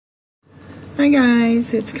Hi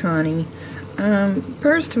guys, it's Connie.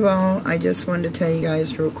 First of all, I just wanted to tell you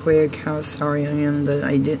guys real quick how sorry I am that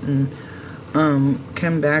I didn't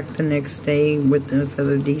come back the next day with those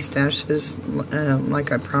other Destashes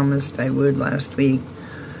like I promised I would last week.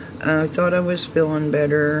 I thought I was feeling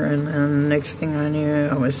better, and the next thing I knew,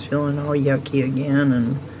 I was feeling all yucky again,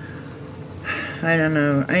 and I don't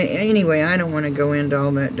know. Anyway, I don't want to go into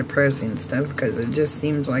all that depressing stuff because it just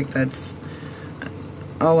seems like that's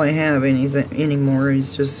all I have anymore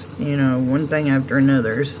is just, you know, one thing after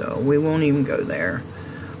another, so we won't even go there.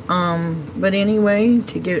 But anyway,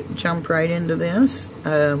 to jump right into this,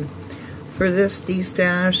 for this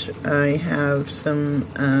Destash, I have some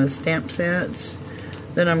stamp sets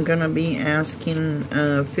that I'm going to be asking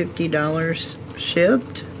 $50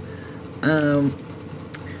 shipped.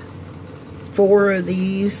 4 of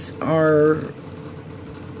these are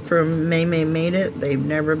from May Made It. They've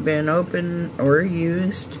never been opened or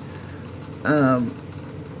used. What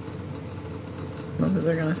was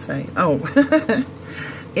I gonna say? Oh,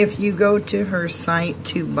 if you go to her site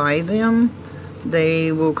to buy them,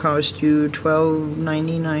 they will cost you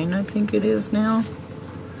 $12.99, I think it is now.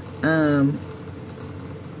 Or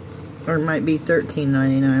it might be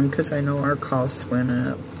 $13.99 because I know our cost went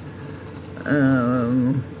up.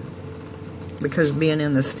 Because being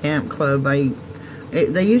in the stamp club,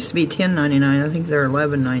 they used to be $10.99. I think they're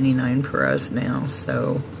 $11.99 for us now.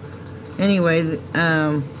 So, anyway,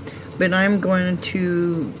 but I'm going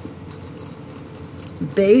to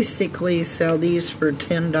basically sell these for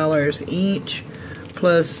 $10 each,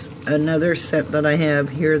 plus another set that I have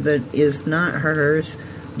here that is not hers,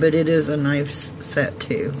 but it is a knife set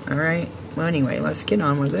too. Alright? Well, anyway, let's get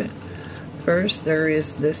on with it. First, there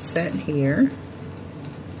is this set here.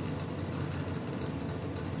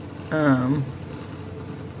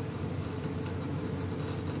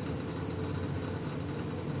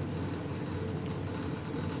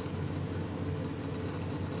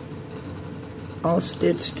 All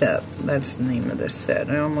stitched up. That's the name of this set.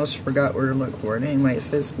 I almost forgot where to look for it. Anyway, it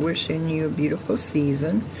says, wishing you a beautiful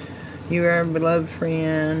season. You are a beloved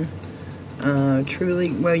friend.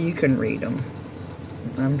 Truly, well, you can read them.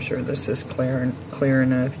 I'm sure this is clear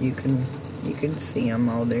enough. You can see them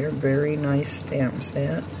all there. Very nice stamp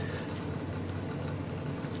set.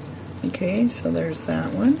 Okay, so there's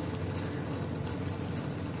that one.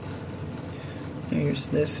 Here's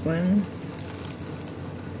this one.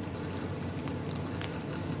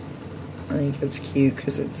 I think it's cute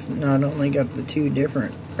because it's not only got the two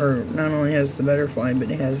different, or not only has the butterfly, but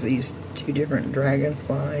it has these 2 different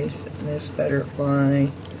dragonflies. This butterfly,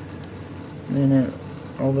 and then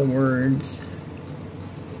all the words.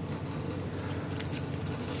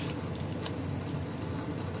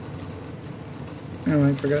 Oh,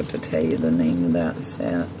 I forgot to tell you the name of that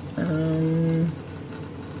set.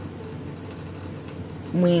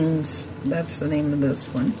 Wings. That's the name of this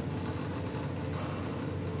one.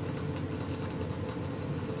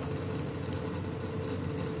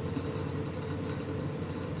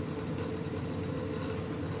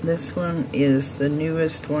 This one is the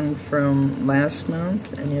newest one from last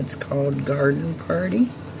month, and it's called Garden Party.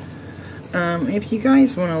 If you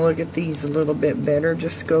guys want to look at these a little bit better,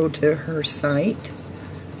 just go to her site,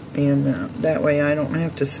 and that way I don't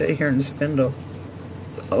have to sit here and spend a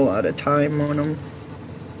lot of time on them.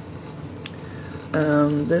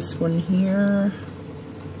 This one here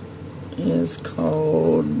is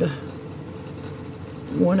called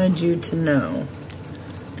Wanted You to Know.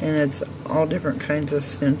 And it's all different kinds of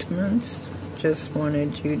sentiments. Just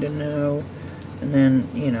wanted you to know. And then,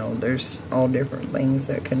 you know, there's all different things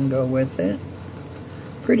that can go with it.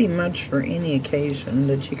 Pretty much for any occasion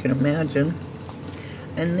that you can imagine.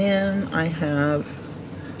 And then I have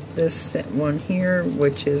this set one here,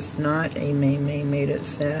 which is not a May Made It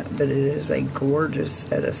set, but it is a gorgeous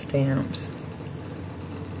set of stamps.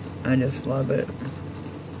 I just love it.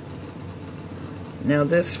 Now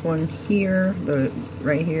this one here,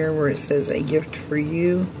 right here where it says a gift for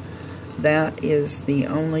you, that is the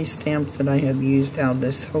only stamp that I have used out of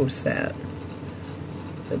this whole set.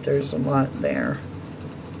 But there's a lot there.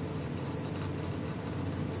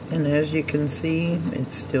 And as you can see,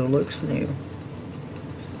 it still looks new.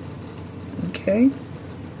 Okay.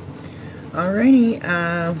 Alrighty,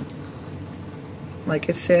 like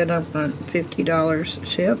I said, I want $50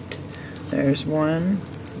 shipped. There's 1,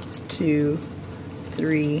 2,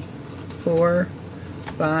 3, 4,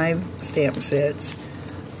 5 stamp sets.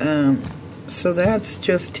 So that's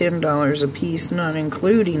just $10 a piece, not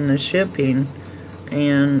including the shipping.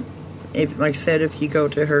 And if, like I said, if you go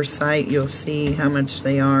to her site, you'll see how much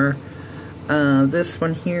they are. This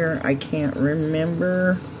one here, I can't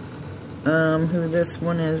remember who this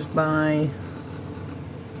one is by.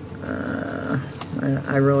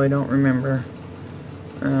 I really don't remember.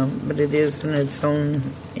 But it is in its own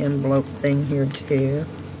envelope thing here too,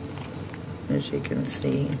 as you can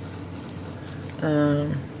see.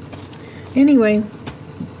 Anyway,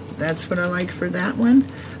 that's what I like for that one.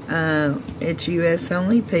 It's US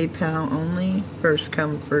only, PayPal only, first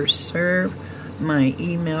come, first serve. My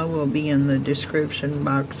email will be in the description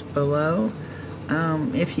box below.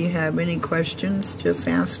 If you have any questions, just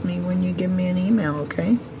ask me when you give me an email,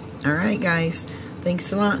 okay? Alright guys,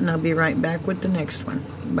 thanks a lot, and I'll be right back with the next one.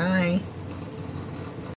 Bye.